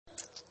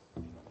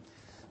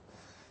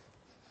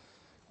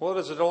Well, it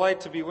is a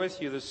delight to be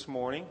with you this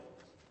morning.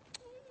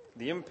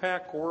 The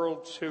Impact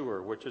World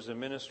Tour, which is a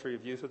ministry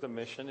of Youth with a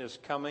Mission, is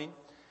coming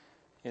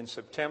in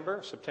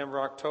September,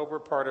 October,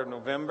 part of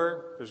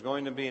November. There's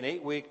going to be an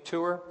 8-week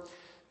tour.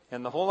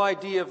 And the whole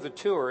idea of the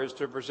tour is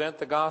to present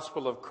the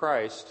gospel of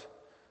Christ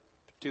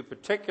to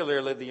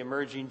particularly the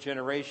emerging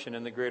generation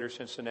in the greater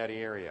Cincinnati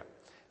area.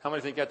 How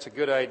many think that's a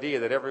good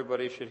idea that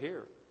everybody should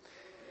hear?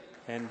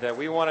 And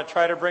we want to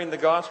try to bring the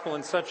gospel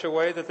in such a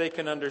way that they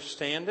can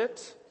understand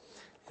it.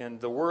 And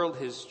the world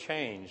has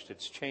changed.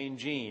 It's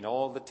changing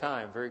all the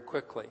time, very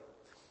quickly.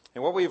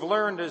 And what we've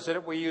learned is that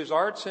if we use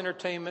arts,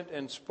 entertainment,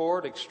 and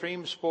sport,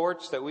 extreme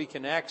sports, that we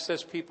can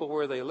access people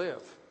where they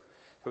live.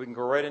 That we can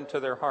go right into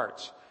their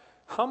hearts.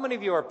 How many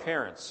of you are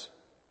parents?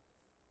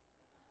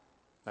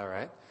 All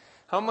right.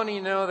 How many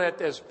know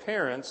that as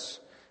parents,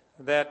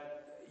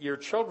 that your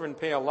children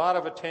pay a lot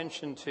of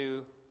attention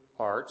to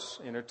arts,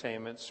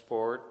 entertainment,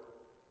 sport,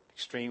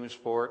 extreme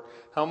sport?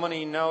 How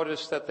many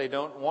notice that they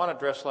don't want to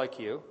dress like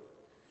you?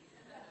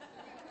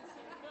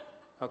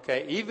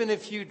 Okay, even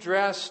if you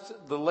dressed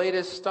the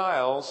latest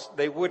styles,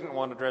 they wouldn't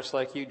want to dress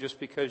like you just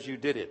because you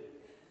did it.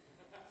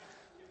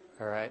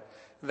 All right,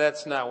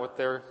 that's not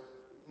what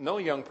no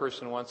young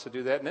person wants to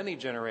do that in any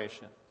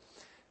generation.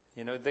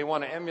 You know, they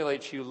want to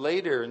emulate you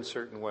later in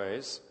certain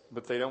ways,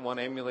 but they don't want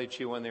to emulate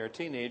you when they're a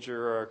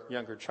teenager or a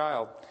younger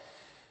child.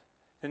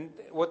 And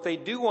what they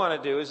do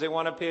want to do is they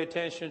want to pay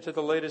attention to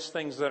the latest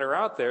things that are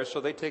out there.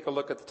 So they take a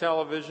look at the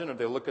television, or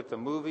they look at the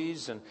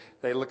movies, and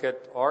they look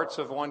at arts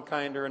of one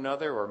kind or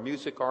another, or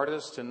music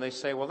artists, and they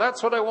say, well,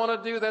 that's what I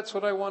want to do, that's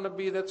what I want to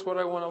be, that's what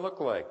I want to look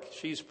like.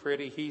 She's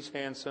pretty, he's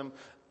handsome,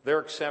 they're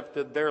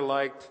accepted, they're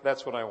liked,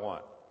 that's what I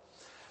want.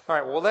 All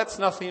right, well, that's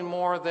nothing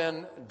more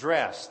than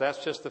dress.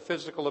 That's just the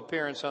physical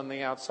appearance on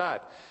the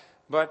outside.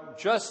 But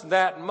just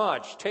that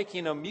much,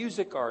 taking a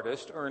music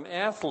artist or an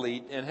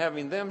athlete and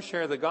having them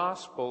share the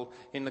gospel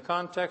in the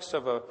context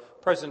of a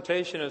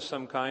presentation of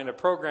some kind, a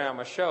program,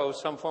 a show,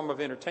 some form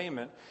of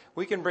entertainment,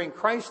 we can bring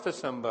Christ to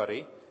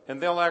somebody and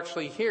they'll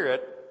actually hear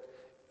it,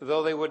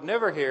 though they would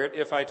never hear it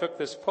if I took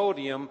this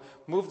podium,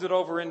 moved it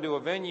over into a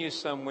venue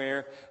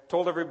somewhere,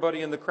 told everybody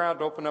in the crowd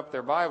to open up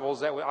their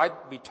Bibles.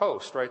 I'd be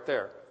toast right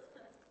there.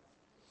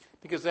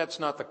 Because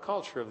that's not the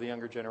culture of the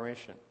younger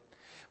generation.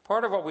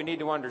 Part of what we need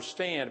to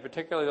understand,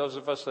 particularly those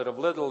of us that have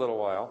lived a little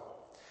while,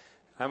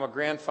 I'm a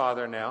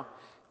grandfather now,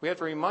 we have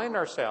to remind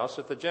ourselves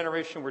that the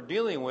generation we're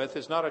dealing with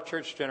is not a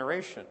church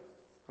generation.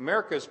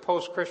 America is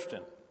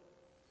post-Christian.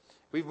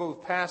 We've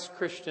moved past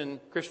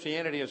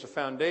Christianity as a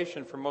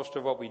foundation for most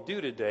of what we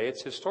do today.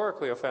 It's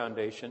historically a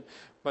foundation,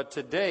 but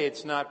today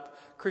it's not,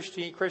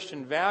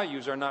 Christian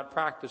values are not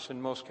practiced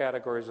in most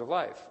categories of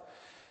life.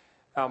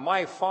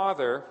 My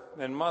father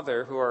and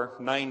mother, who are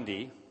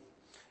 90,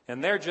 in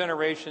their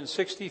generation,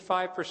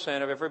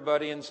 65% of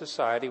everybody in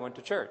society went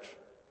to church.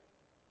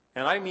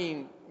 And I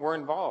mean, we're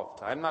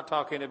involved. I'm not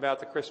talking about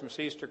the Christmas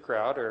Easter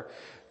crowd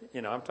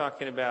I'm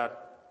talking about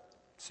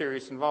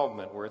serious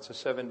involvement where it's a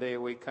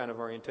 7-day-a-week kind of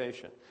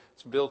orientation.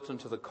 It's built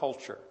into the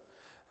culture.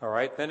 All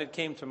right. Then it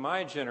came to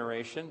my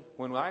generation.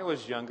 When I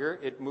was younger,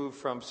 it moved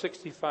from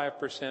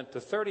 65% to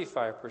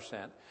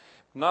 35%.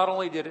 Not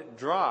only did it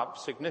drop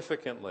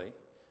significantly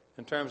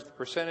in terms of the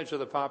percentage of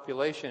the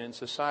population in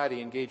society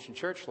engaged in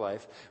church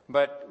life,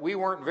 but we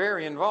weren't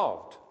very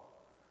involved.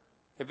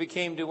 It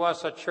became to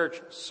us a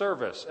church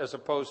service as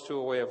opposed to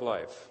a way of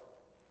life.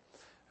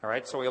 All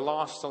right, so we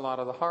lost a lot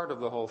of the heart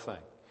of the whole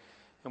thing.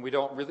 And we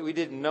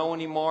didn't know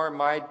anymore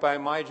by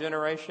my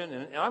generation,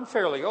 and I'm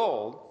fairly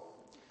old,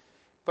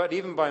 but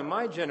even by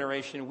my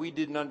generation, we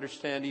didn't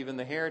understand even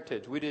the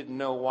heritage. We didn't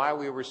know why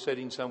we were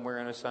sitting somewhere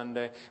on a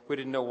Sunday. We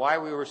didn't know why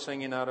we were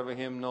singing out of a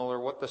hymnal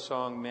or what the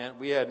song meant.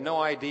 We had no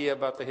idea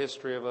about the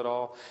history of it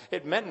all.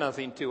 It meant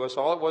nothing to us.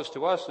 All it was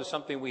to us was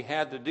something we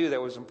had to do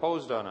that was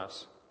imposed on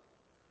us.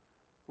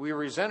 We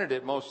resented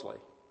it mostly.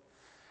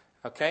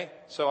 Okay?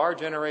 So our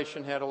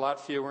generation had a lot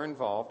fewer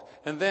involved.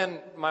 And then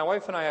my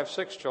wife and I have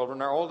 6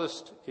 children. Our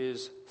oldest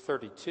is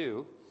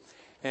 32.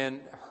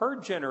 And her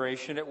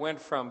generation, it went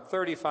from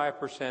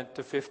 35%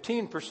 to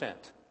 15%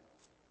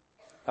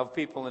 of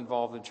people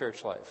involved in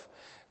church life.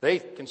 They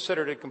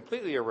considered it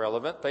completely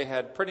irrelevant. They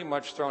had pretty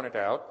much thrown it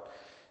out.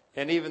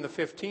 And even the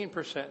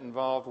 15%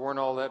 involved weren't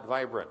all that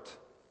vibrant.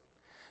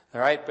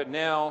 All right, but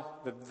now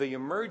the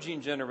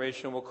emerging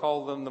generation, we'll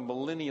call them the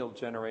millennial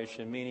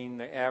generation, meaning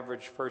the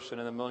average person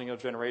in the millennial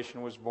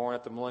generation was born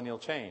at the millennial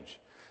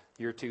change,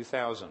 year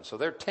 2000. So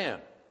they're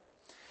 10.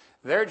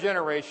 Their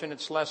generation,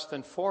 it's less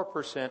than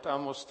 4%,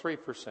 almost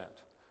 3%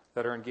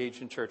 that are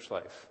engaged in church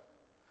life.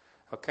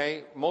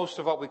 Okay? Most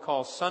of what we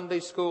call Sunday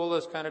school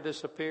has kind of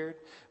disappeared.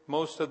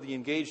 Most of the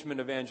engagement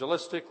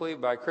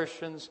evangelistically by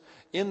Christians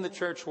in the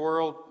church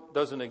world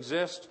doesn't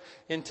exist.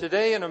 And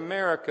today in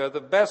America, the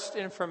best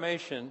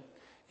information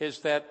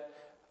is that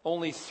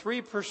only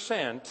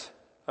 3%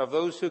 of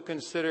those who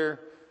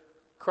consider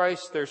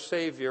Christ their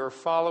Savior,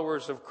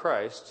 followers of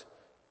Christ,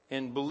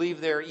 and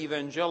believe they're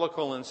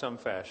evangelical in some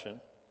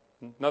fashion.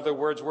 In other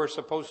words, we're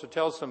supposed to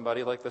tell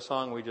somebody, like the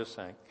song we just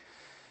sang.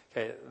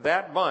 Okay,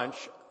 that bunch,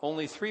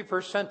 only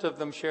 3% of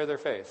them share their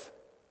faith.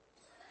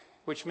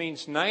 Which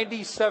means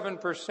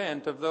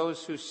 97% of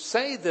those who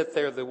say that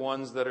they're the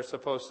ones that are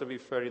supposed to be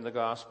spreading the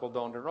gospel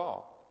don't at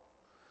all.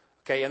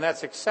 Okay, and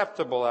that's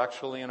acceptable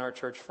actually in our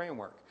church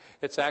framework.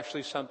 It's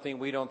actually something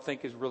we don't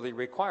think is really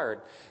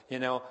required.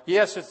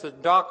 Yes, it's a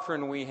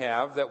doctrine we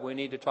have that we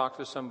need to talk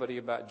to somebody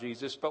about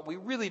Jesus, but we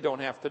really don't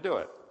have to do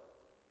it.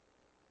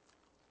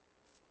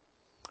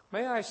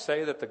 May I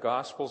say that the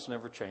gospel's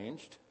never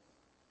changed?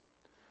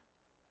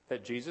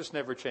 That Jesus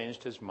never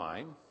changed his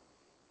mind?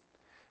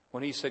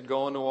 When he said,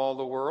 go into all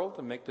the world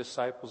and make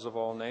disciples of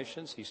all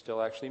nations, he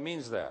still actually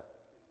means that.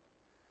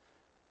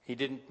 He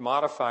didn't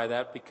modify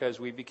that because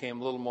we became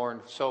a little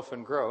more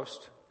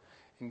self-engrossed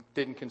and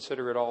didn't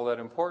consider it all that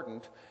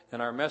important,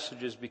 and our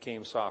messages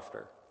became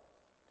softer.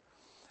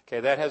 Okay,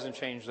 that hasn't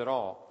changed at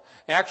all.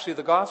 Actually,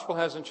 the gospel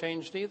hasn't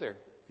changed either.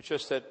 It's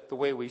just that the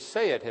way we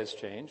say it has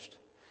changed.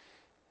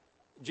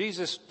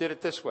 Jesus did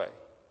it this way.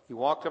 He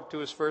walked up to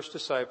his first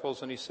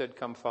disciples and he said,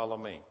 come follow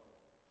me.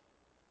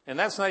 And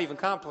that's not even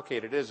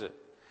complicated, is it?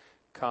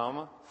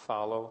 Come,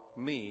 follow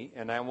me,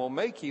 and I will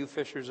make you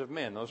fishers of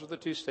men. Those are the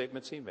two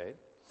statements he made.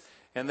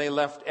 And they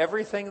left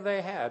everything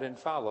they had and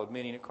followed,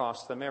 meaning it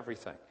cost them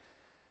everything.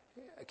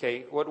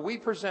 Okay, what we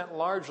present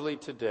largely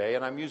today,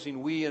 and I'm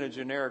using we in a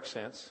generic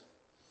sense,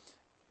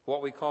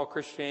 what we call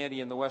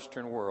Christianity in the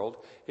Western world,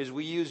 is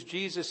we use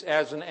Jesus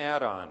as an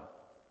add-on.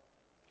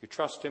 You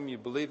trust him, you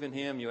believe in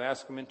him, you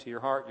ask him into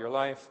your heart, your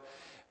life.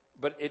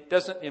 But it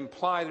doesn't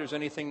imply there's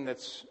anything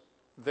that's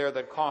there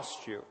that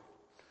costs you.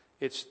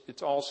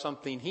 It's all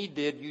something he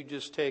did, you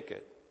just take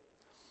it.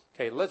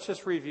 Okay, let's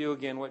just review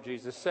again what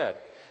Jesus said.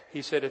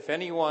 He said, if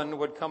anyone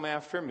would come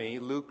after me,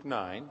 Luke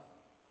 9,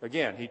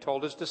 again, he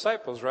told his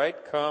disciples, right?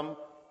 Come,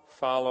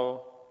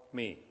 follow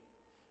me.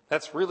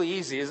 That's really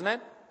easy, isn't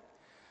it?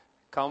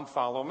 Come,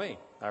 follow me.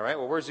 All right,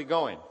 well, where's he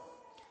going?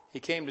 He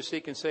came to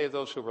seek and save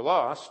those who were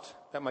lost.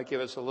 That might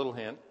give us a little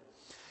hint.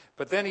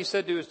 But then he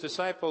said to his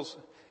disciples,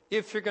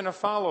 if you're going to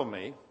follow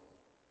me,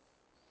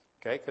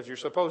 okay, because you're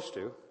supposed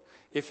to,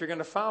 if you're going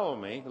to follow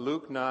me,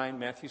 Luke 9,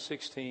 Matthew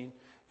 16,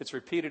 it's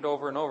repeated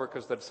over and over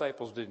because the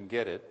disciples didn't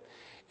get it.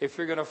 If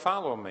you're going to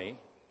follow me,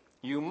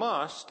 you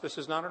must, this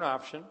is not an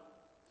option,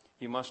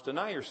 you must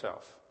deny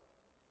yourself.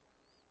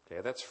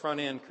 Okay, that's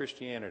front-end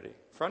Christianity.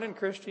 Front-end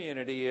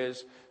Christianity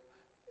is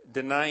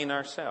denying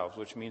ourselves,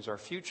 which means our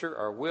future,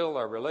 our will,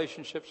 our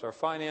relationships, our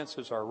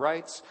finances, our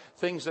rights,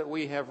 things that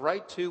we have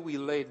right to, we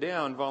lay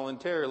down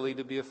voluntarily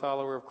to be a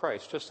follower of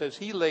Christ. Just as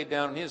he laid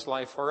down his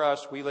life for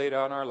us, we lay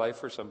down our life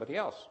for somebody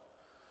else.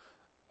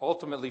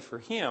 Ultimately for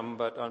him,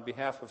 but on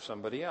behalf of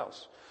somebody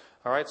else.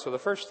 All right, so the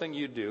first thing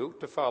you do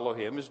to follow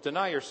him is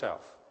deny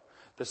yourself.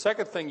 The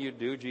second thing you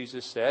do,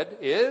 Jesus said,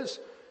 is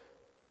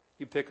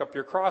you pick up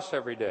your cross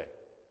every day.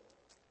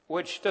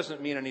 Which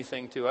doesn't mean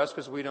anything to us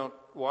because we don't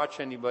watch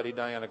anybody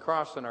die on a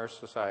cross in our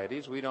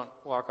societies. We don't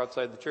walk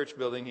outside the church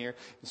building here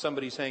and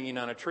somebody's hanging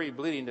on a tree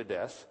bleeding to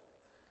death.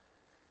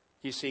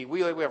 You see,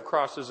 we have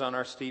crosses on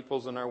our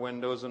steeples and our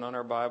windows and on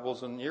our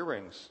Bibles and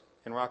earrings.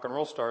 And rock and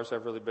roll stars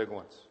have really big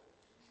ones.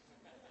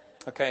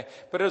 Okay,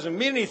 but it doesn't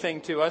mean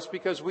anything to us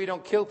because we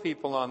don't kill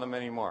people on them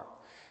anymore.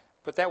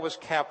 But that was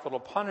capital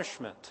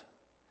punishment.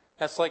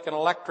 That's like an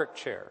electric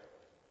chair.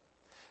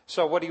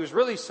 So what he was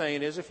really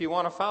saying is, if you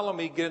want to follow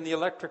me, get in the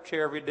electric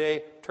chair every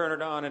day, turn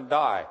it on, and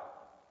die.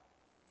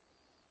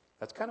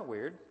 That's kind of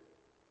weird.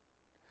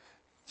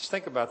 Just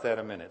think about that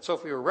a minute. So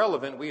if we were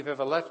relevant, we have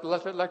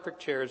electric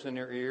chairs in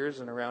our ears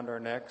and around our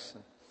necks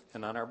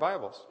and on our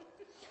Bibles.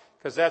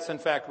 Because that's, in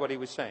fact, what he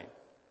was saying.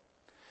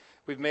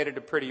 We've made it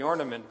a pretty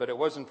ornament, but it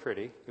wasn't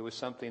pretty. It was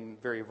something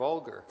very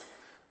vulgar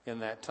in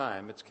that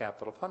time. It's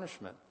capital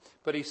punishment.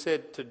 But he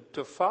said,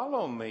 to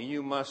follow me,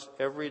 you must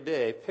every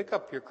day pick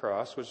up your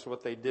cross, which is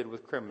what they did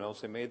with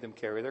criminals. They made them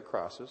carry their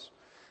crosses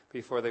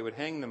before they would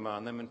hang them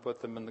on them and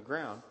put them in the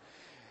ground.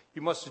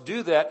 You must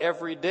do that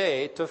every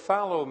day to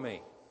follow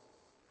me.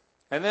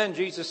 And then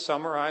Jesus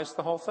summarized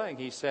the whole thing.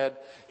 He said,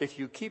 if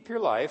you keep your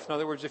life, in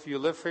other words, if you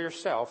live for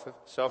yourself,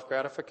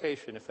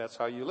 self-gratification, if that's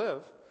how you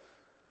live,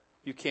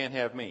 you can't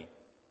have me.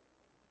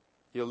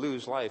 You'll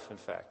lose life, in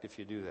fact, if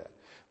you do that.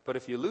 But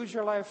if you lose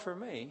your life for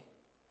me,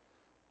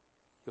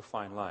 you'll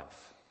find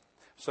life.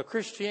 So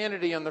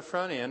Christianity on the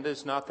front end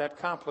is not that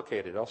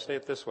complicated. I'll say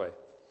it this way.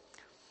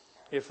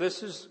 If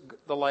this is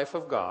the life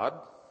of God,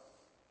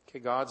 okay,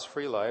 God's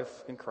free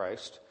life in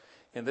Christ,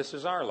 and this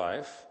is our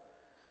life,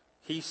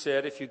 he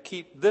said, if you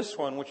keep this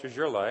one, which is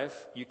your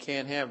life, you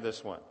can't have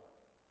this one.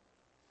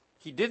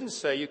 He didn't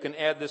say you can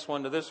add this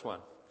one to this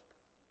one,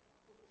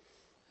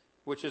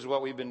 which is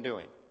what we've been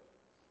doing.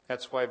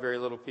 That's why very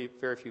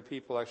few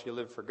people actually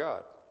live for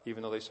God,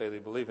 even though they say they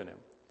believe in him.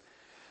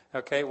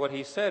 Okay, what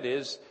he said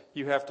is,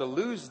 you have to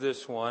lose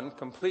this one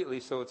completely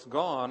so it's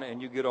gone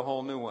and you get a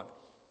whole new one.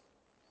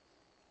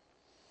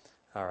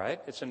 All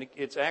right,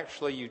 it's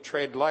actually you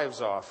trade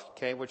lives off.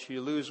 Okay, which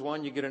you lose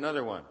one, you get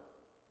another one.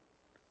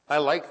 I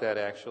like that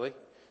actually.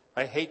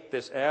 I hate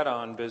this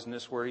add-on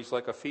business where he's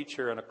like a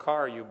feature in a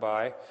car you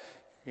buy,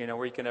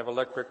 where you can have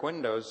electric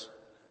windows.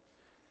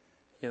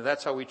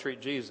 That's how we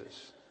treat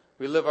Jesus.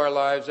 We live our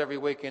lives every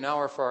waking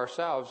hour for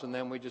ourselves, and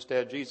then we just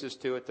add Jesus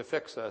to it to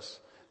fix us,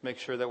 make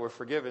sure that we're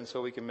forgiven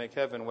so we can make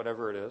heaven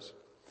whatever it is.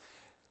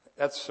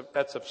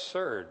 That's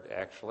absurd,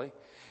 actually.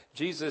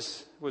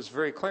 Jesus was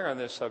very clear on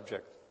this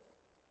subject.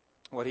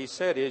 What he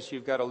said is,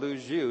 you've got to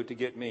lose you to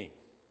get me.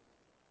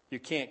 You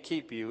can't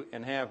keep you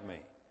and have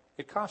me.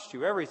 It costs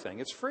you everything.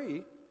 It's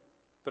free,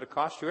 but it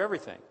costs you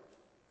everything.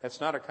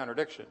 That's not a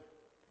contradiction.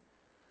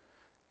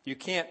 You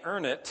can't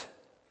earn it,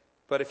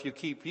 but if you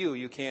keep you,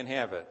 you can't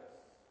have it.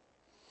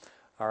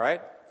 All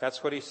right?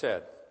 That's what he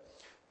said.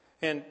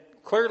 And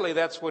clearly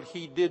that's what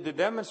he did to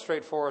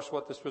demonstrate for us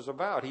what this was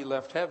about. He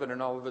left heaven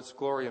in all of its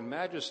glory and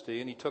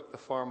majesty, and he took the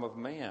form of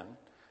man,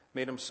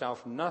 made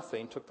himself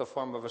nothing, took the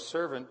form of a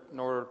servant in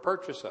order to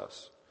purchase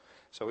us.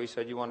 So he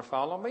said, you want to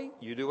follow me?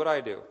 You do what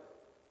I do.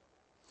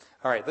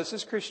 All right, this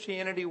is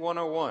Christianity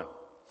 101.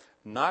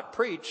 Not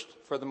preached,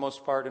 for the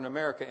most part, in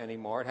America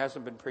anymore. It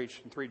hasn't been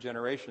preached in 3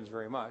 generations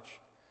very much.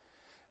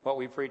 What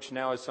we preach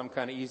now is some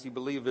kind of easy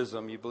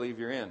believism. You believe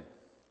you're in.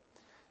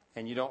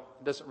 And you don't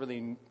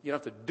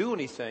have to do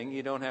anything.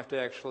 You don't have to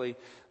actually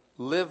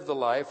live the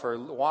life or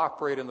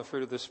operate in the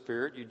fruit of the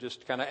Spirit. You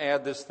just kind of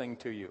add this thing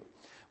to you.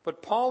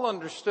 But Paul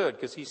understood,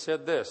 because he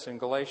said this in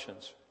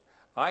Galatians,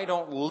 I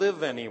don't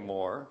live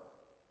anymore,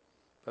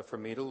 but for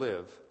me to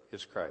live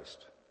is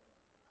Christ.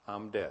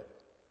 I'm dead.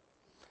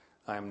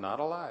 I am not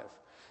alive.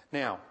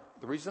 Now,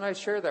 the reason I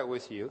share that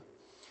with you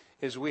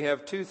is we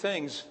have 2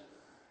 things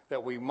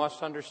that we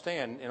must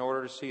understand in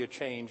order to see a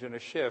change and a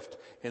shift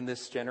in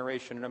this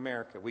generation in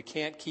America. We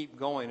can't keep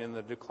going in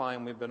the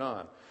decline we've been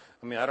on.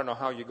 I mean, I don't know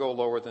how you go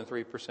lower than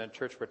 3%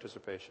 church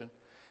participation.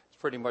 It's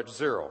pretty much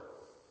 0.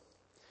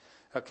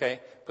 Okay?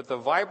 But the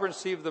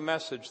vibrancy of the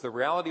message, the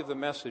reality of the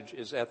message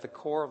is at the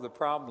core of the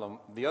problem.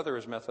 The other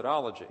is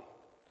methodology.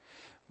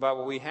 But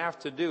what we have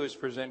to do is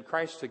present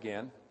Christ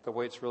again the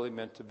way it's really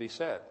meant to be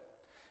said.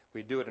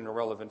 We do it in a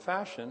relevant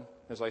fashion.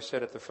 As I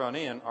said at the front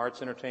end,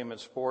 arts,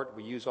 entertainment, sport,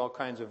 we use all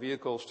kinds of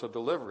vehicles to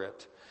deliver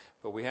it.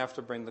 But we have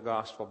to bring the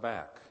gospel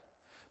back.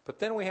 But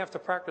then we have to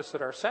practice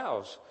it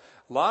ourselves.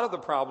 A lot of the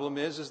problem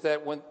is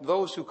that when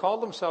those who call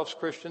themselves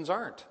Christians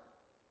aren't.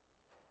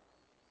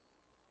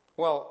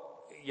 Well,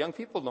 young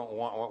people don't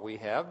want what we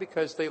have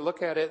because they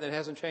look at it and it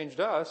hasn't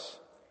changed us.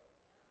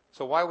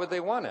 So why would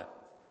they want it?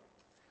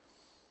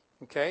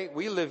 Okay,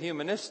 we live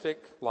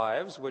humanistic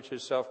lives, which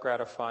is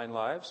self-gratifying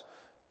lives,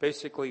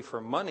 basically for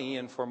money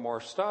and for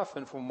more stuff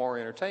and for more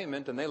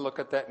entertainment, and they look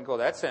at that and go,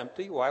 that's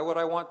empty. Why would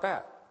I want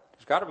that?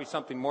 There's got to be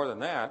something more than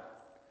that.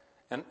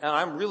 And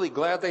I'm really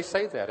glad they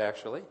say that,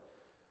 actually.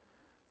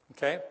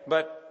 Okay,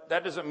 but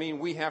that doesn't mean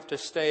we have to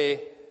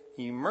stay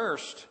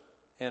immersed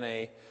in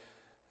a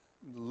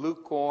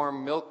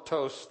lukewarm,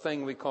 milquetoast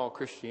thing we call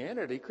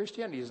Christianity.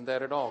 Christianity isn't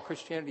that at all.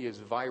 Christianity is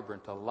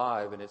vibrant,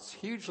 alive, and it's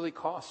hugely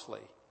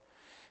costly.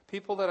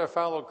 People that have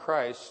followed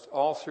Christ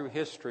all through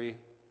history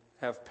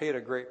have paid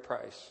a great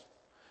price,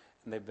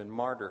 and they've been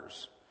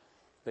martyrs.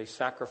 They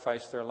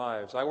sacrificed their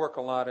lives. I work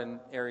a lot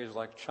in areas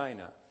like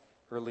China,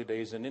 early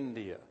days in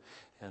India,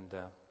 and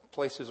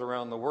places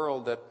around the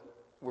world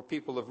where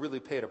people have really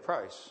paid a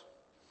price,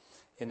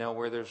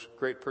 where there's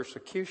great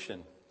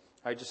persecution.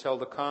 I just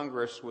held a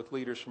congress with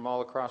leaders from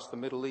all across the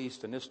Middle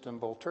East in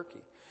Istanbul,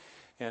 Turkey.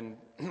 And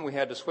we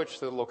had to switch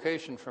the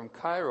location from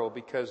Cairo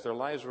because their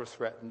lives were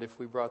threatened if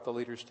we brought the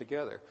leaders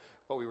together.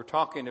 What we were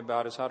talking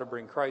about is how to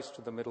bring Christ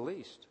to the Middle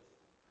East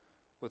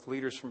with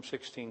leaders from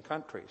 16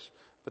 countries.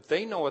 But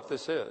they know what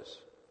this is,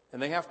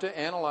 and they have to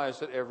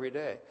analyze it every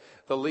day.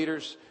 The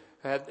leaders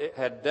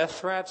had death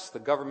threats. The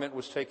government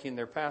was taking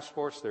their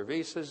passports, their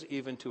visas,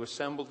 even to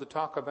assemble to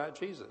talk about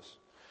Jesus.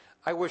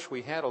 I wish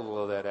we had a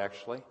little of that,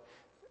 actually.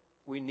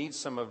 We need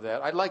some of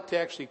that. I'd like to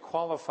actually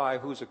qualify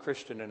who's a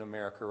Christian in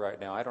America right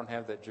now. I don't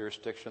have that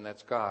jurisdiction.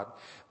 That's God.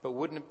 But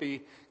wouldn't it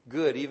be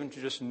good even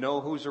to just know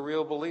who's a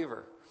real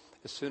believer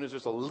as soon as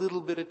there's a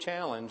little bit of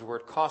challenge where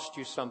it costs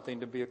you something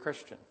to be a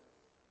Christian?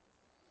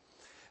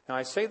 Now,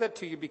 I say that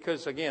to you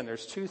because, again,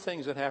 there's 2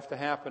 things that have to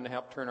happen to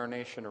help turn our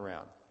nation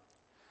around.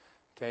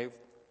 Okay?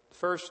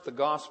 First, the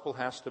gospel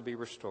has to be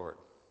restored.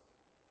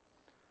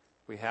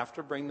 We have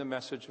to bring the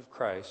message of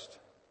Christ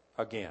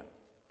again.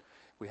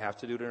 We have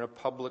to do it in a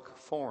public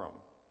forum.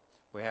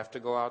 We have to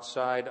go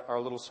outside our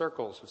little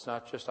circles. It's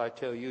not just I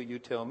tell you, you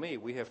tell me.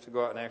 We have to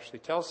go out and actually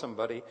tell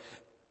somebody,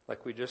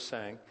 like we just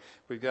sang.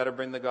 We've got to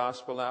bring the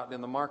gospel out in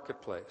the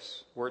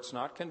marketplace where it's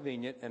not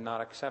convenient and not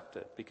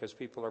accepted because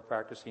people are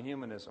practicing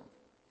humanism.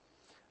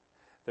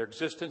 Their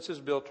existence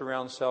is built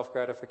around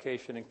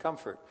self-gratification and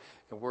comfort,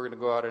 and we're going to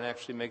go out and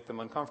actually make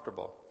them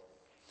uncomfortable.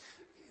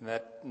 And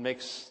that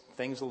makes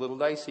things a little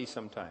dicey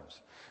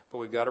sometimes. But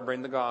we've got to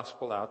bring the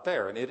gospel out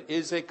there. And it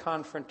is a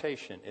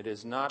confrontation. It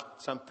is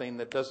not something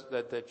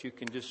that you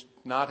can just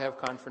not have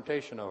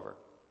confrontation over.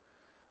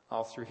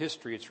 All through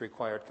history, it's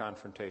required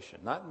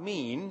confrontation. Not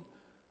mean,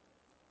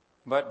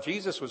 but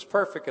Jesus was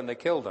perfect and they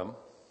killed him.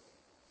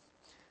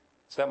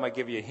 So that might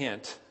give you a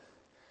hint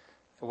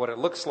of what it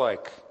looks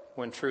like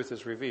when truth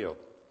is revealed.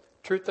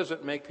 Truth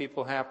doesn't make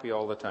people happy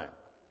all the time.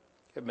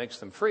 It makes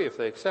them free if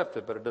they accept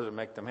it, but it doesn't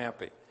make them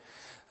happy.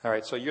 All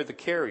right, so you're the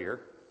carrier.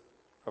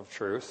 of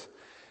truth,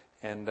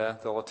 and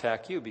they'll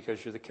attack you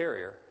because you're the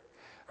carrier.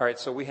 All right,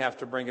 so we have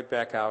to bring it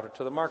back out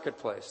into the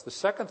marketplace. The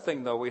second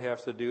thing, though, we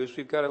have to do is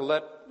we've got to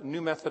let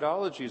new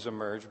methodologies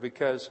emerge,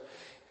 because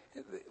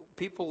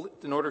people,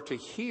 in order to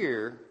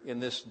hear in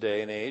this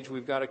day and age,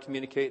 we've got to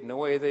communicate in a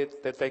way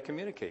that they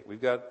communicate.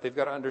 They've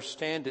got to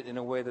understand it in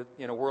a way that,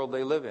 in a world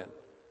they live in.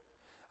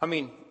 I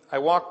mean, I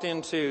walked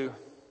into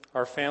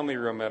our family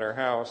room at our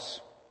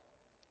house,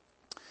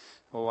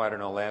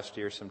 last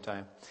year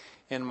sometime,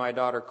 and my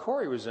daughter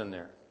Corey was in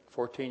there,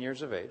 14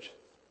 years of age,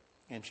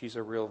 and she's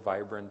a real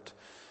vibrant,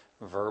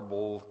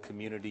 verbal,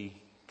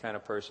 community kind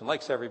of person.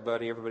 Likes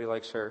everybody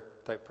likes her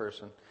type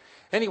person.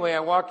 Anyway, I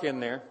walk in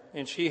there,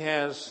 and she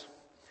has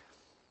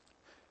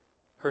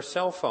her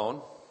cell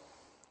phone,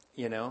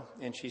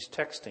 and she's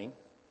texting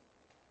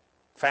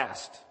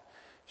fast.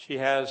 She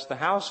has the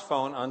house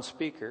phone on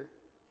speaker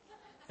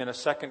in a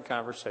second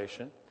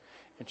conversation,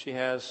 and she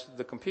has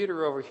the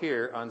computer over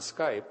here on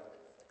Skype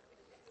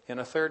in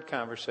a third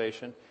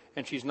conversation,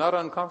 and she's not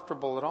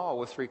uncomfortable at all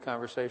with three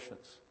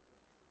conversations.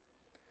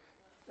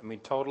 I mean,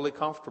 totally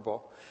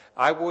comfortable.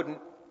 I wouldn't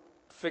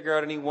figure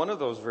out any one of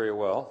those very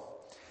well,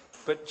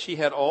 but she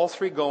had all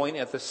three going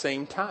at the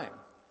same time.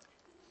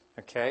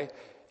 Okay?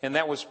 And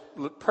that was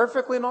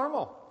perfectly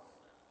normal.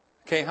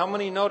 Okay, how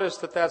many notice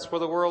that that's where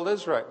the world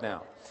is right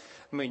now?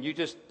 I mean, you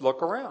just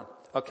look around.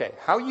 Okay,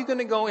 how are you going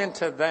to go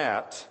into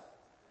that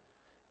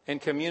and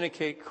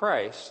communicate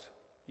Christ?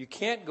 You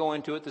can't go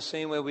into it the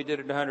same way we did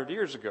it 100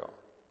 years ago.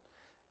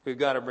 We've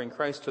got to bring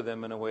Christ to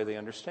them in a way they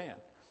understand.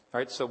 All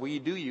right, so we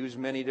do use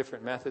many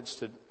different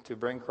methods to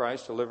bring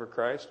Christ, deliver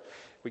Christ.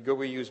 We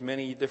use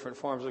many different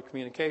forms of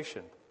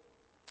communication.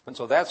 And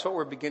so that's what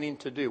we're beginning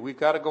to do. We've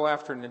got to go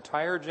after an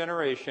entire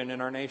generation in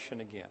our nation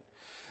again.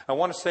 I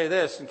want to say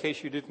this, in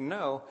case you didn't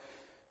know,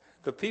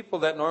 the people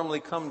that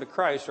normally come to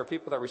Christ, or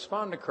people that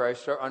respond to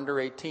Christ, are under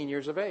 18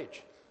 years of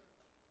age.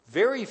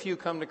 Very few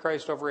come to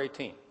Christ over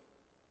 18.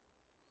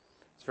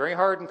 It's very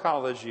hard in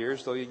college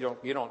years, though you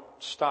don't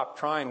stop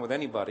trying with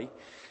anybody.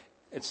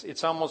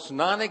 It's almost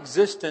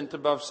non-existent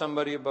above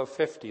somebody above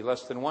 50.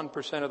 Less than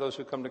 1% of those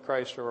who come to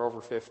Christ are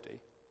over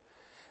 50.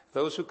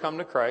 Those who come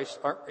to Christ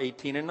are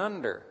 18 and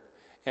under.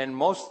 And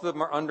most of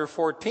them are under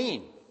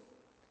 14.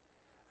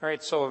 All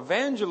right, so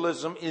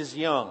evangelism is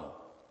young.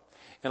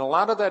 And a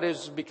lot of that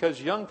is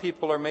because young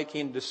people are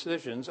making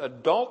decisions,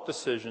 adult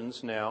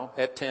decisions now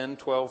at 10,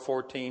 12,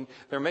 14.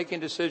 They're making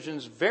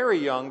decisions very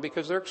young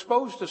because they're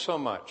exposed to so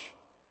much.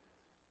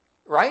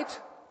 Right?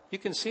 You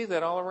can see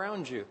that all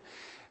around you.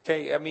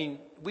 Okay, I mean,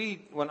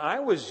 when I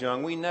was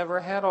young, we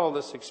never had all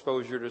this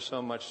exposure to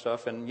so much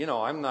stuff. And,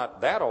 I'm not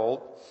that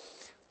old.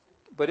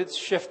 But it's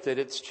shifted,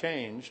 it's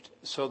changed,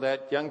 so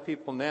that young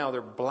people now, they're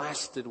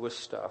blasted with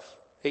stuff.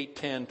 8,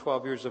 10,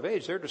 12 years of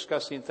age, they're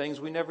discussing things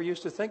we never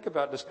used to think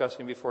about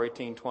discussing before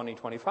 18, 20,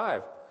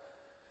 25.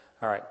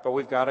 All right, but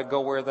we've got to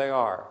go where they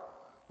are.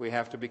 We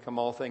have to become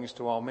all things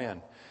to all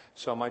men.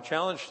 So my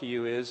challenge to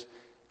you is,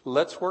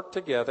 let's work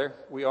together.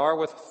 We are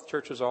with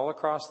churches all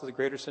across the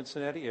greater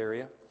Cincinnati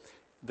area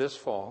this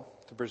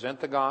fall to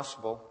present the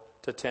gospel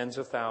to tens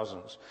of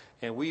thousands.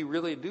 And we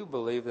really do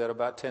believe that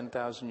about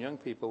 10,000 young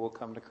people will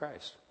come to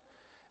Christ,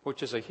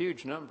 which is a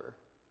huge number,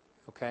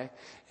 okay?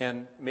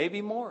 And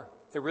maybe more.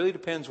 It really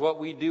depends what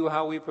we do,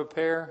 how we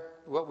prepare,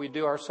 what we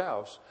do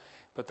ourselves.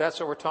 But that's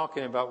what we're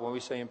talking about when we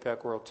say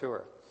Impact World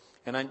Tour.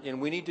 And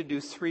we need to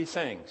do three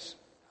things.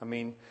 I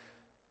mean,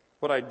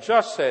 what I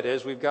just said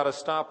is we've got to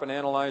stop and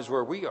analyze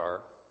where we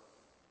are.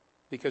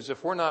 Because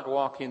if we're not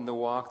walking the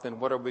walk, then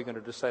what are we going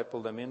to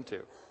disciple them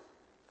into?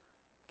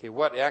 Okay,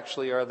 what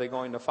actually are they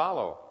going to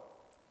follow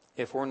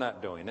if we're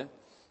not doing it?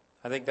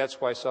 I think that's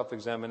why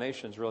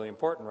self-examination is really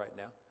important right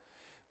now.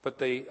 But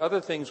the other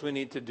things we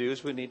need to do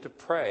is we need to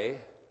pray,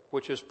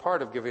 which is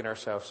part of giving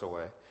ourselves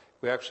away.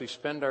 We actually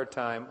spend our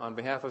time on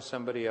behalf of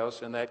somebody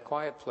else in that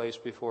quiet place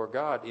before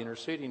God,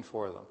 interceding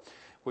for them,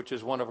 which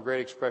is one of the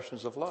great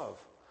expressions of love.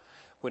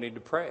 We need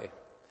to pray.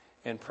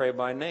 And pray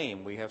by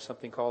name. We have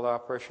something called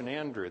Operation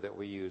Andrew that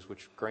we use,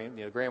 which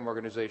the Graham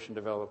organization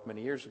developed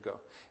many years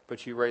ago.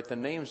 But you write the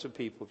names of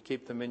people,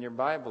 keep them in your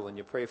Bible, and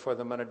you pray for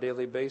them on a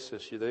daily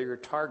basis. They're your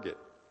target.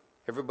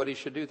 Everybody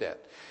should do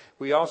that.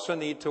 We also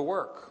need to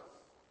work.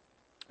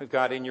 We've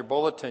got in your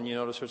bulletin, you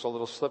notice there's a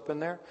little slip in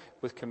there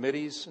with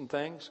committees and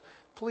things.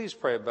 Please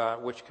pray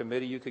about which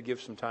committee you could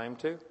give some time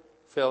to.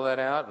 Fill that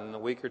out, and in a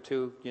week or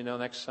two,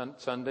 next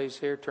Sundays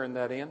here, turn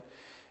that in.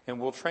 And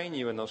we'll train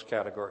you in those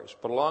categories.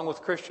 But along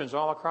with Christians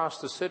all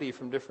across the city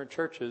from different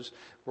churches,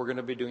 we're going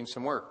to be doing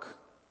some work.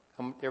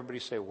 Everybody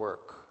say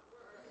work.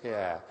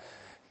 Yeah.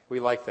 We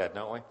like that,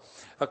 don't we?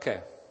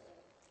 Okay.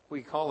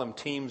 We call them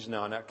teams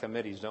now, not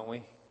committees, don't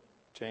we,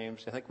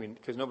 James? I think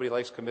because nobody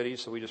likes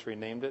committees, so we just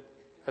renamed it.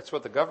 That's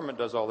what the government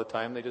does all the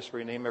time. They just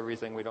rename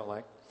everything we don't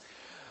like.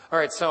 All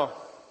right, so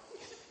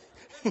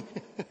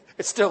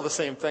it's still the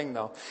same thing,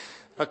 though.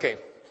 Okay.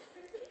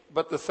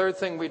 But the third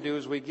thing we do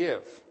is we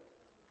give.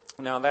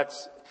 Now,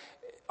 that's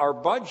our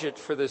budget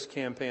for this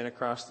campaign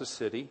across the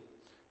city.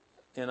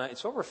 And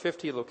it's over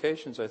 50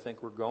 locations, I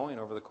think, we're going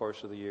over the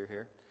course of the year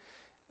here.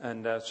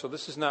 And so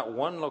this is not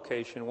one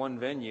location, one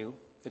venue.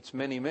 It's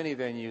many, many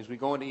venues. We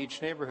go into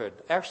each neighborhood.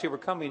 Actually, we're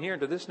coming here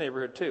into this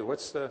neighborhood too.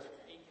 What's the...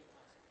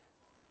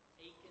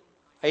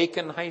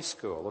 Aiken High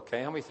School.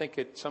 Okay, how many think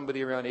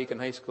somebody around Aiken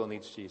High School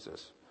needs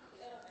Jesus?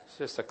 It's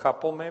just a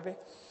couple, maybe?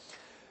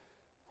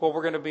 Well,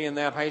 we're going to be in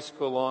that high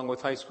school along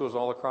with high schools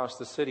all across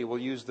the city. We'll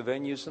use the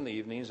venues in the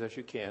evenings as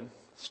you can.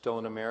 Still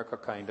in America,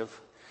 kind of.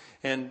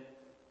 And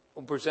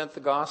we'll present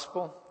the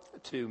gospel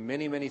to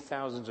many, many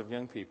thousands of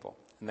young people.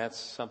 And that's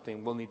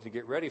something we'll need to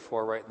get ready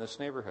for right in this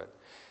neighborhood.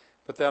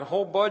 But that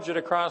whole budget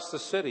across the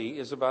city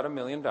is about $1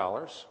 million.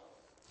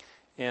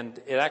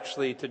 And it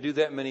actually, to do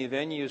that many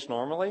venues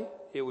normally,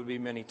 it would be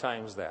many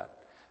times that.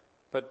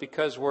 But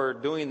because we're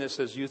doing this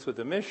as Youth with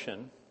a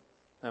Mission,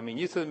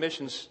 Youth with a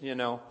Mission's,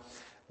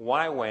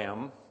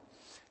 YWAM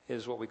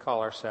is what we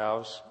call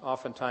ourselves.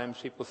 Oftentimes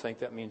people think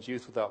that means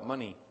Youth Without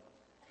Money.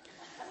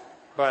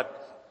 But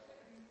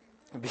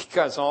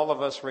because all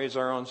of us raise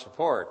our own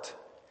support,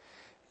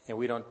 and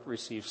we don't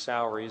receive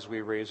salaries,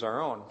 we raise our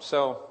own.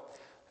 So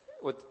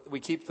we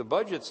keep the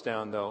budgets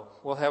down, though.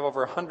 We'll have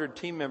over 100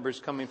 team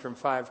members coming from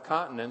 5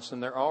 continents,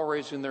 and they're all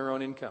raising their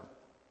own income.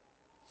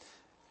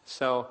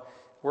 So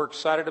we're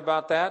excited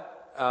about that.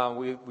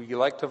 We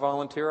like to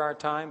volunteer our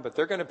time, but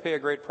they're going to pay a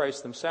great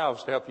price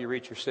themselves to help you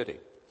reach your city.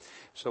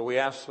 So we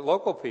asked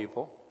local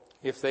people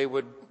if they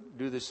would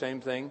do the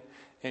same thing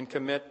and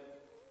commit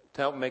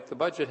to help make the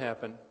budget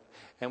happen.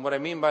 And what I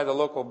mean by the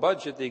local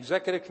budget, the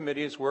executive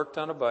committee has worked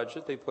on a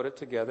budget. They put it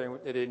together.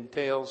 It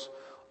entails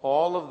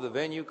all of the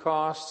venue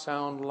costs,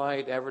 sound,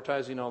 light,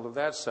 advertising, all of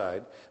that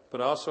side,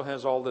 but also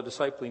has all the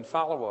discipling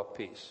follow-up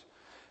piece.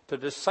 To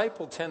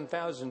disciple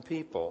 10,000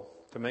 people,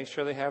 to make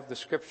sure they have the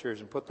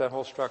scriptures and put that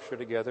whole structure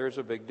together is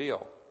a big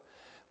deal.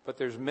 But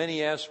there's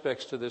many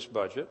aspects to this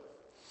budget,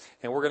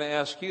 and we're going to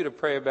ask you to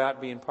pray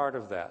about being part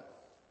of that.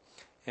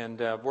 And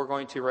we're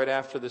going to, right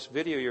after this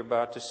video you're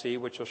about to see,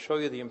 which will show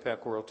you the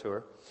Impact World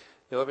Tour,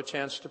 you'll have a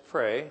chance to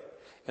pray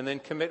and then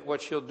commit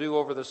what you'll do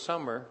over the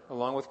summer,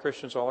 along with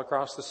Christians all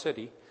across the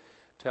city,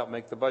 to help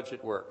make the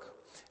budget work.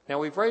 Now,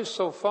 we've raised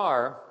so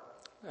far,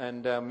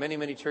 and many,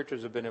 many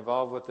churches have been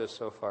involved with this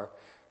so far,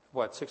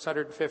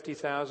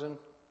 $650,000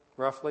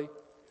 roughly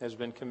has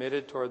been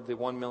committed toward the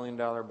 $1 million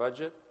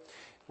budget.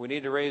 We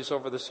need to raise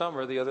over the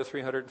summer the other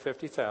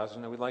 $350,000,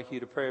 and we'd like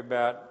you to pray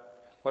about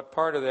what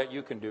part of that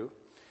you can do.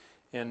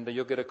 And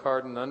you'll get a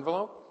card and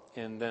envelope,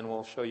 and then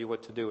we'll show you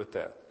what to do with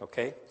that,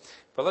 okay?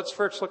 But let's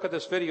first look at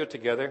this video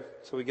together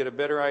so we get a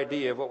better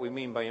idea of what we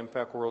mean by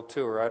Impact World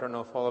Tour. I don't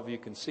know if all of you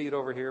can see it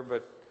over here,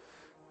 but,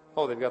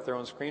 oh, they've got their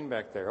own screen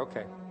back there.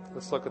 Okay,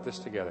 let's look at this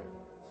together.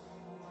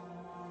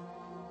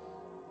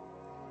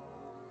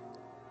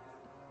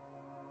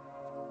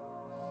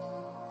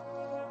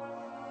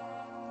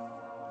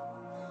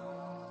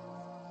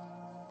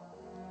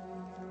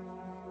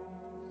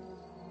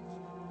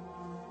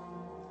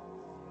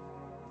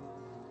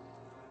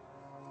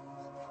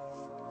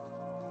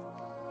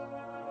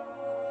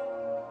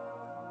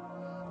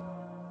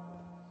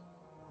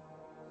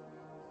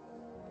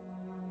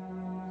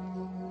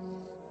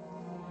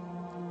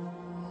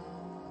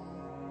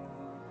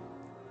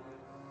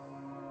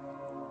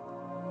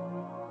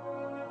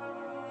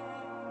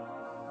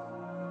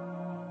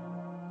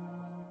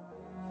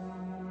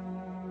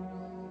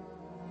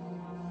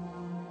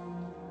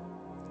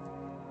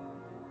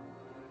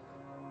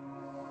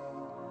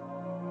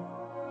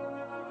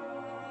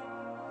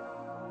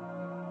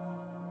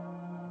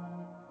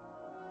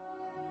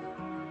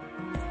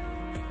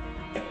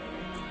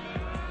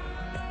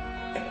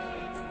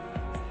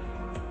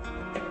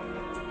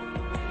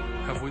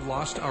 Have we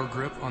lost our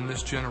grip on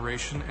this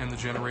generation and the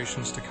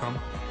generations to come?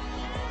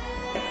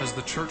 Has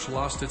the church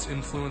lost its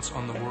influence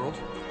on the world?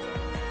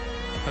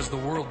 Has the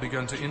world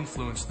begun to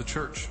influence the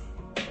church?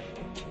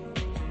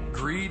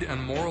 Greed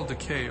and moral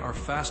decay are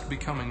fast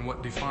becoming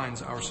what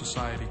defines our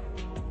society.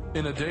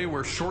 In a day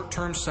where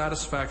short-term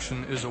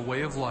satisfaction is a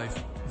way of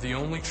life, the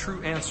only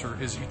true answer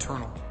is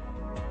eternal.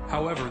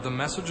 However, the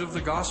message of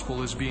the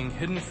gospel is being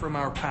hidden from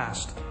our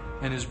past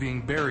and is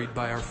being buried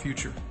by our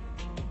future.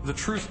 The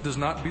truth does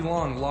not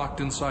belong locked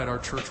inside our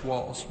church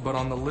walls, but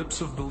on the lips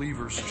of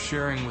believers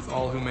sharing with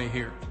all who may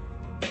hear.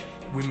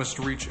 We must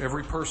reach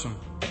every person,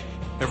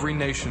 every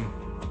nation,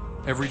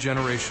 every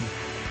generation.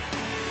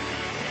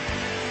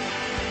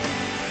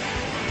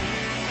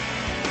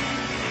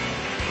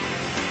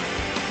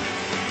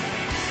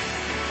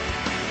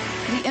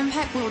 The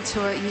Impact World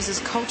Tour uses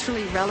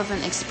culturally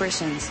relevant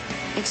expressions,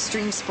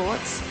 extreme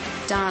sports,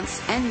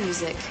 dance and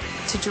music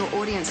to draw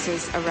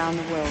audiences around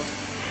the world.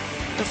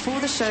 Before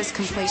the show's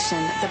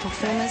completion, the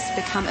performers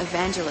become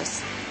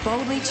evangelists,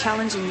 boldly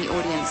challenging the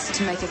audience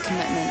to make a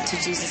commitment to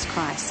Jesus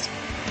Christ.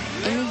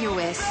 In the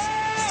US,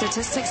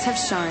 statistics have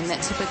shown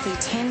that typically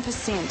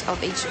 10%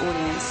 of each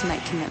audience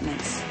make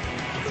commitments.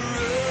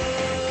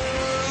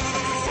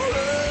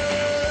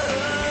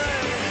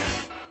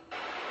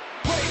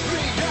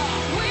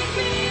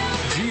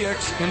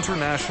 GX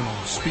International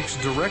speaks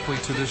directly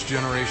to this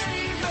generation.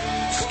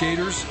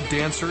 Skaters,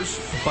 dancers,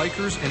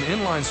 bikers, and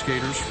inline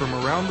skaters from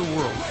around the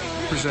world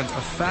present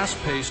a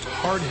fast-paced,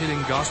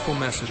 hard-hitting gospel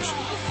message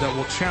that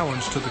will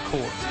challenge to the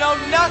core. Know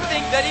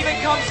nothing that even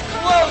comes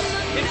close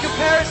in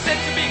comparison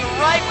to being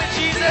right with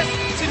Jesus,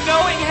 to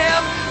knowing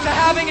Him, to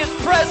having His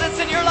presence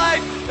in your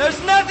life. There's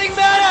nothing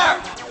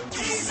better!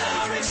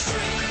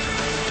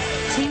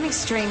 Team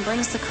Extreme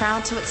brings the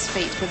crowd to its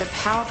feet with a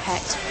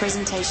power-packed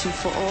presentation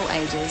for all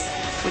ages,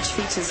 which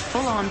features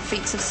full-on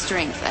feats of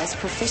strength as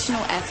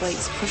professional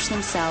athletes push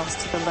themselves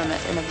to the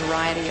limit in a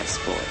variety of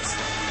sports.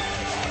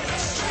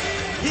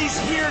 He's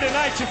here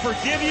tonight to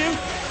forgive you.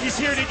 He's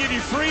here to give you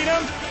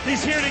freedom.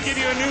 He's here to give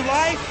you a new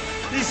life.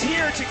 He's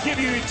here to give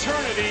you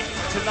eternity.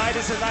 Tonight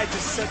is a night to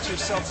set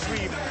yourself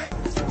free.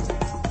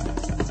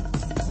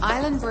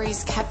 Island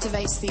Breeze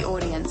captivates the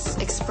audience,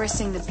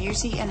 expressing the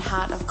beauty and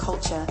heart of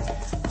culture.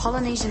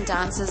 Polynesian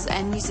dancers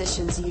and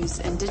musicians use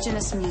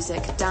indigenous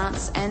music,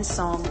 dance and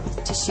song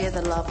to share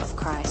the love of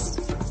Christ.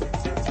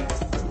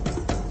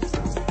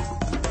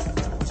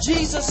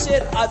 Jesus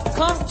said, I've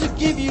come to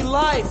give you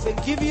life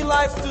and give you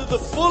life to the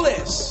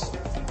fullest.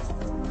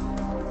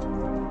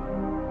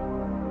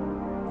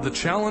 The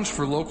challenge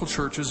for local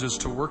churches is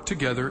to work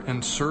together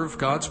and serve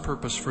God's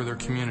purpose for their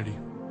community.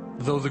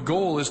 Though the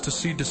goal is to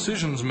see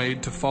decisions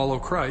made to follow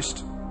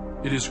Christ,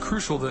 it is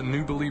crucial that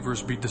new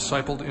believers be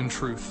discipled in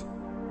truth.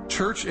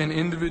 Church and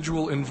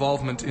individual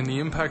involvement in the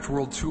Impact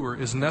World Tour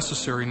is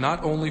necessary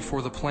not only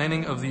for the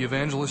planning of the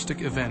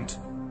evangelistic event,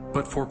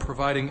 but for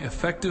providing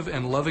effective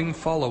and loving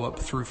follow-up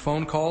through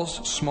phone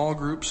calls, small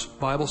groups,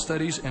 Bible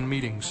studies, and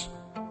meetings.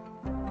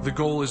 The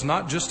goal is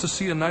not just to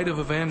see a night of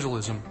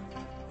evangelism,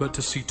 but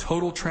to see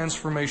total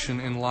transformation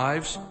in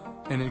lives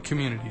and in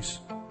communities.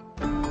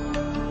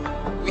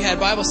 We had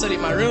Bible study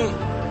in my room,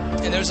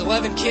 and there was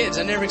 11 kids.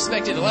 I never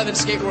expected 11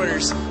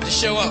 skateboarders to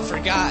show up for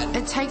God.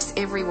 It takes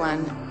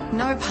everyone.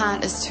 No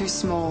part is too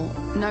small,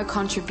 no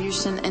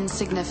contribution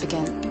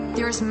insignificant.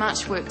 There is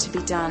much work to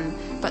be done,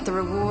 but the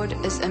reward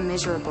is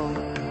immeasurable.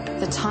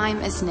 The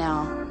time is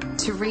now.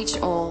 To reach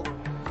all,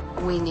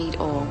 we need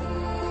all.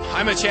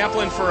 I'm a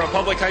chaplain for a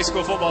public high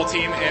school football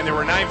team, and there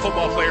were 9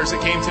 football players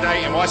that came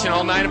tonight, and watching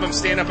all 9 of them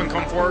stand up and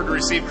come forward to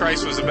receive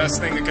Christ was the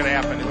best thing that could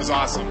happen. It was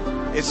awesome.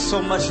 It's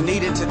so much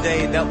needed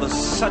today. That was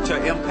such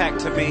an impact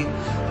to me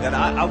that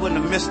I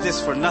wouldn't have missed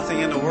this for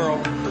nothing in the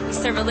world. We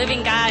serve a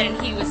living God, and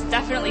He was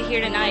definitely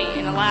here tonight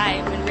and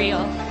alive and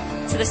real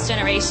to this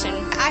generation.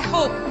 I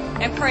hope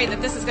and pray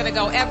that this is going to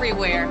go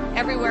everywhere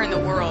in the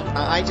world.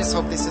 I just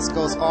hope this just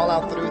goes all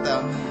out through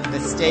the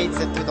states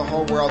and through the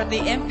whole world.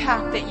 The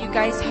impact that you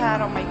guys had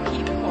on my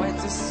people,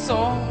 it's just so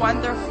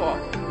wonderful.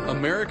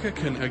 America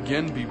can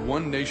again be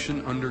one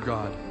nation under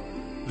God.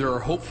 There are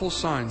hopeful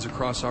signs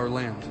across our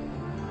land.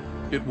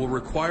 It will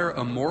require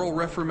a moral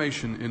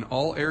reformation in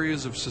all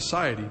areas of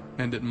society,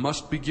 and it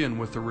must begin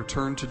with the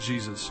return to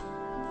Jesus.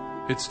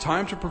 It's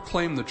time to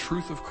proclaim the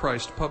truth of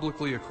Christ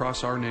publicly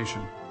across our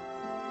nation.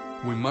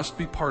 We must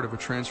be part of a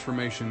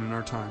transformation in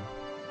our time.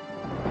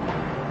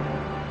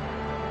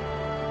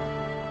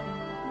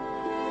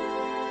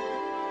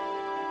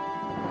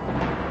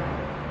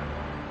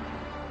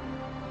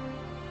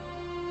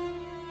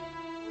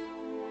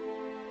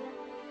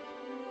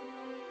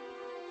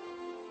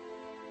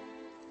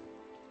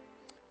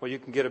 Well, you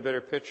can get a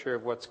better picture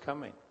of what's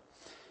coming.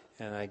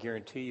 And I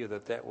guarantee you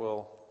that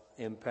will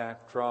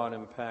draw and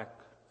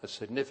impact a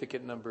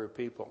significant number of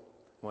people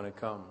when it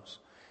comes.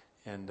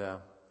 And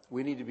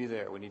we need to be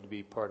there. We need to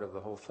be part of the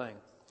whole thing.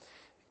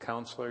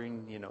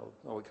 Counseling,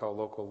 what we call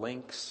local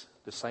links,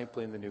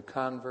 discipling the new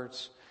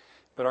converts.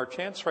 But our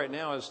chance right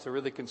now is to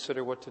really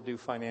consider what to do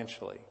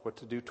financially, what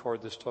to do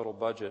toward this total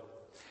budget.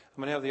 I'm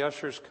going to have the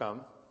ushers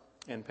come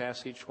and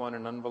pass each one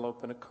an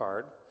envelope and a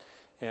card.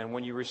 And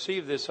when you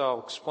receive this,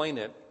 I'll explain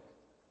it.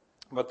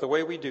 But the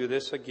way we do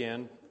this,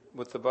 again,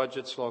 with the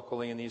budgets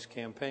locally in these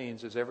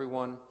campaigns, is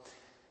everyone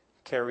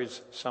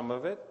carries some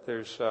of it.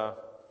 There's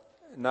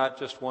not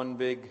just one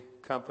big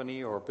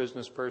company or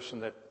business person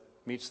that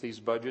meets these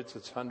budgets.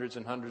 It's hundreds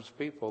and hundreds of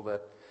people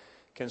that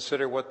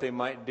consider what they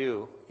might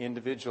do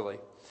individually.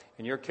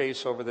 In your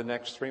case, over the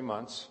next 3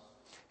 months,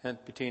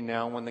 and between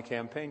now and when the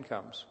campaign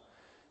comes.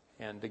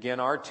 And again,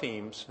 our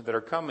teams that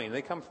are coming,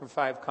 they come from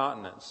 5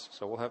 continents.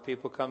 So we'll have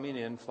people coming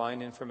in,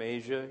 flying in from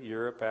Asia,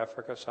 Europe,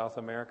 Africa, South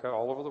America,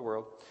 all over the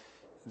world.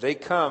 They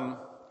come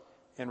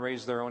and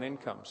raise their own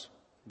incomes.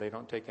 They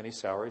don't take any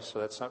salaries, so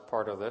that's not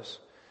part of this.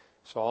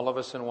 So all of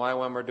us in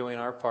YWAM are doing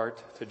our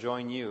part to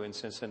join you in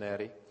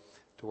Cincinnati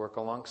to work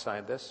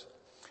alongside this.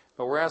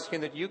 But we're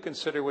asking that you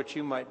consider what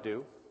you might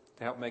do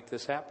to help make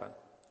this happen.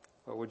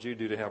 What would you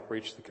do to help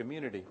reach the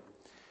community?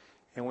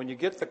 And when you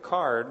get the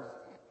card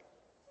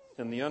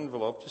in the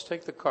envelope, just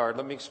take the card.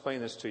 Let me explain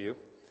this to you.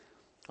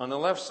 On the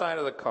left side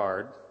of the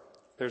card,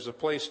 there's a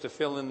place to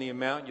fill in the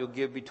amount you'll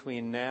give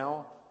between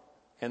now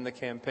and the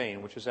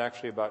campaign, which is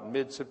actually about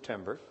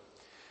mid-September.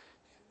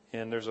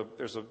 And there's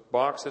a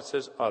box that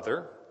says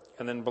Other.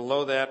 And then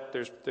below that,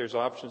 there's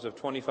options of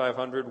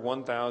 $2,500,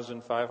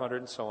 $1,000, $500,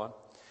 and so on.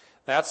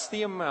 That's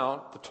the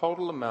amount, the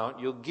total amount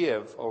you'll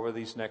give over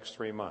these next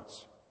 3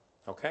 months.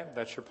 Okay?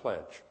 That's your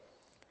pledge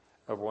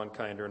of one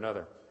kind or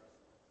another.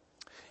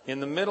 In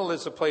the middle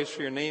is a place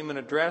for your name and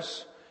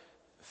address.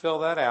 Fill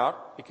that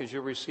out because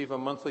you'll receive a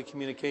monthly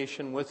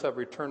communication with a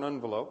return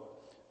envelope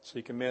so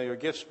you can mail your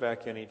gifts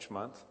back in each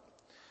month.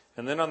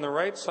 And then on the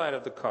right side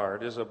of the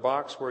card is a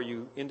box where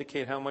you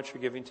indicate how much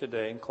you're giving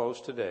today and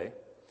close today.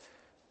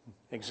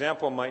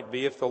 Example might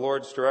be if the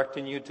Lord's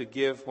directing you to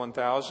give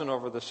 1,000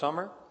 over the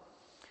summer,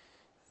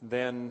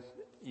 then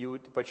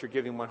but you're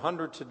giving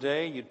 100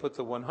 today, you'd put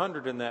the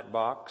 100 in that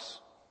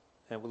box,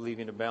 and we're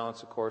leaving a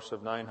balance, of course,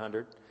 of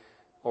 900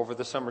 over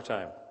the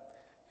summertime.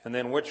 And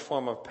then which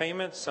form of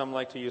payment? Some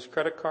like to use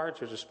credit cards.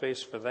 There's a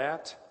space for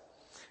that.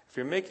 If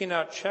you're making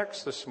out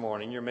checks this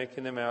morning, you're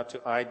making them out to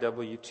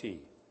IWT,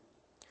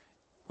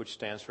 which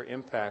stands for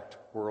Impact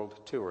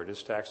World Tour. It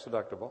is tax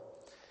deductible.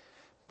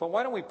 But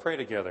why don't we pray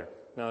together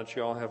now that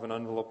you all have an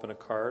envelope and a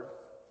card?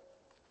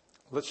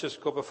 Let's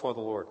just go before the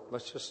Lord.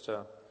 Let's just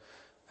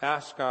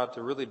ask God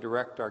to really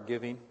direct our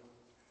giving.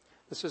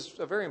 This is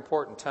a very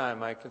important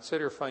time. I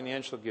consider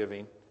financial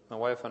giving, my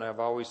wife and I have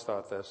always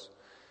thought this,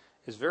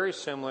 is very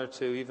similar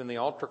to even the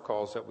altar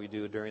calls that we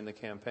do during the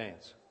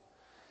campaigns,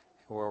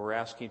 where we're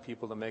asking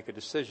people to make a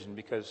decision,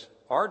 because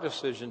our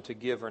decision to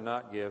give or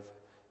not give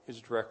is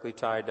directly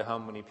tied to how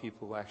many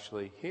people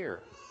actually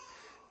hear.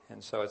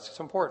 And so it's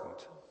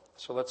important.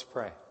 So let's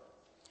pray.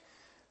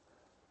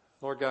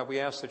 Lord God, we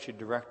ask that you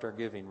direct our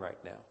giving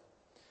right now.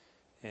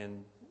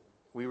 And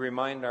we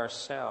remind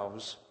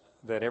ourselves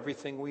that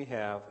everything we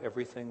have,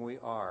 everything we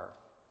are,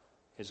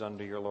 is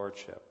under your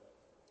lordship.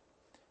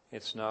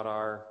 It's not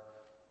our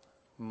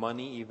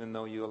money, even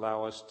though you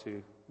allow us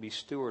to be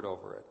steward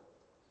over it.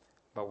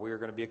 But we are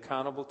going to be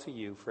accountable to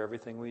you for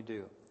everything we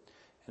do.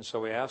 And so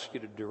we ask you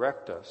to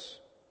direct us,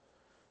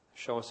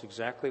 show us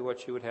exactly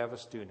what you would have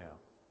us do now.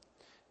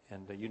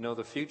 And you know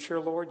the future,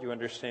 Lord. You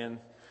understand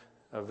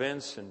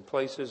events and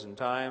places and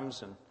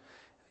times, and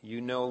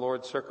you know,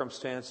 Lord,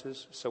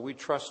 circumstances. So we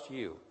trust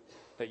you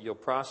that you'll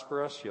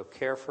prosper us, you'll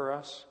care for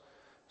us.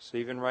 So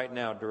even right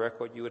now, direct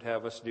what you would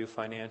have us do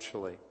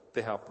financially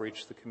to help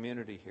reach the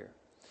community here.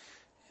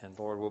 And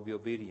Lord, we'll be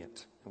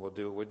obedient, and we'll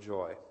do it with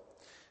joy.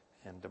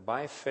 And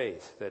by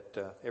faith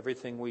that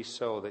everything we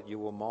sow, that you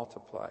will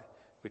multiply.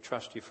 We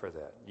trust you for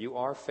that. You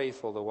are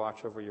faithful to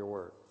watch over your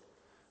word.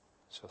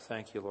 So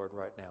thank you, Lord,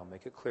 right now.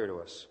 Make it clear to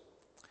us.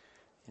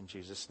 In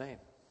Jesus' name.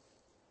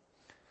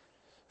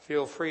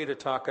 Feel free to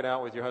talk it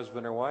out with your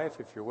husband or wife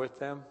if you're with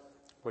them,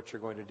 what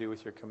you're going to do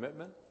with your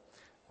commitment.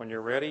 When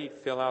you're ready,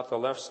 fill out the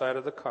left side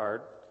of the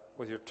card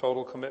with your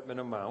total commitment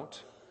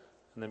amount,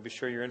 and then be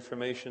sure your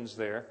information's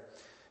there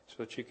so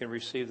that you can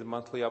receive the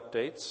monthly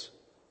updates,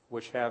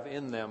 which have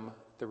in them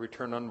the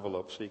return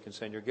envelope so you can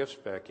send your gifts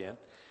back in.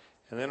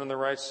 And then on the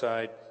right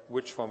side,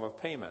 which form of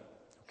payment.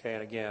 Okay,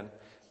 and again,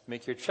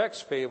 make your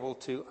checks payable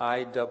to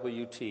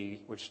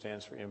IWT, which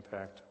stands for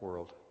Impact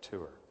World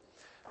Tour.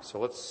 So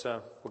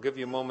we'll give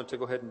you a moment to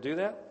go ahead and do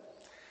that.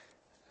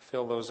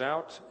 Fill those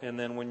out, and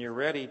then when you're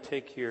ready,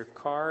 take your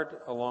card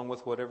along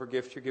with whatever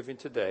gift you're giving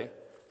today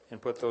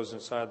and put those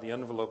inside the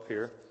envelope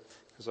here,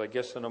 because I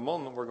guess in a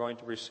moment we're going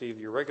to receive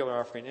your regular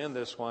offering in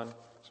this one,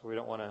 so we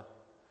don't want to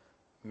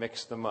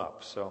mix them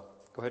up. So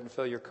go ahead and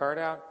fill your card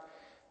out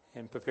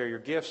and prepare your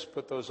gifts.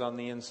 Put those on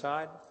the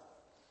inside.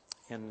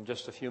 In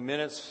just a few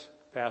minutes,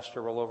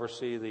 Pastor will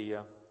oversee the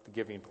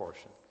giving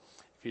portion.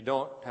 If you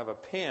don't have a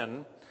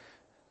pen,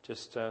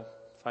 just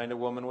find a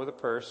woman with a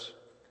purse.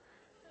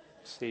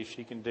 See if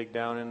she can dig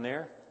down in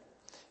there.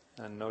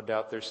 And no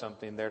doubt there's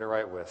something there to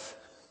write with,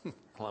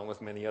 along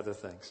with many other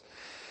things.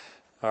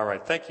 All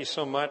right. Thank you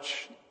so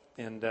much,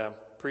 and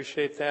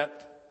appreciate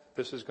that.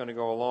 This is going to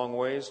go a long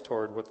ways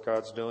toward what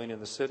God's doing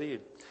in the city.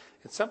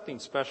 It's something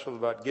special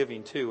about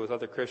giving, too, with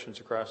other Christians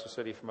across the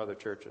city from other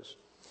churches,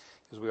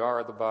 because we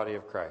are the body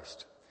of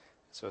Christ.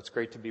 So it's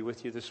great to be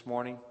with you this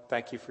morning.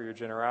 Thank you for your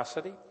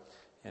generosity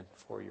and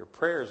for your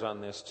prayers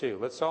on this, too.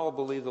 Let's all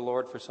believe the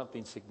Lord for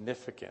something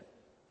significant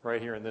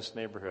right here in this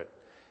neighborhood.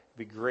 It'd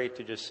be great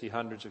to just see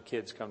hundreds of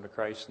kids come to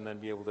Christ and then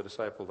be able to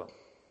disciple them.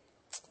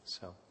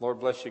 So,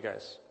 Lord bless you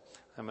guys.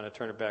 I'm going to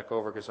turn it back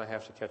over because I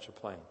have to catch a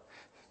plane.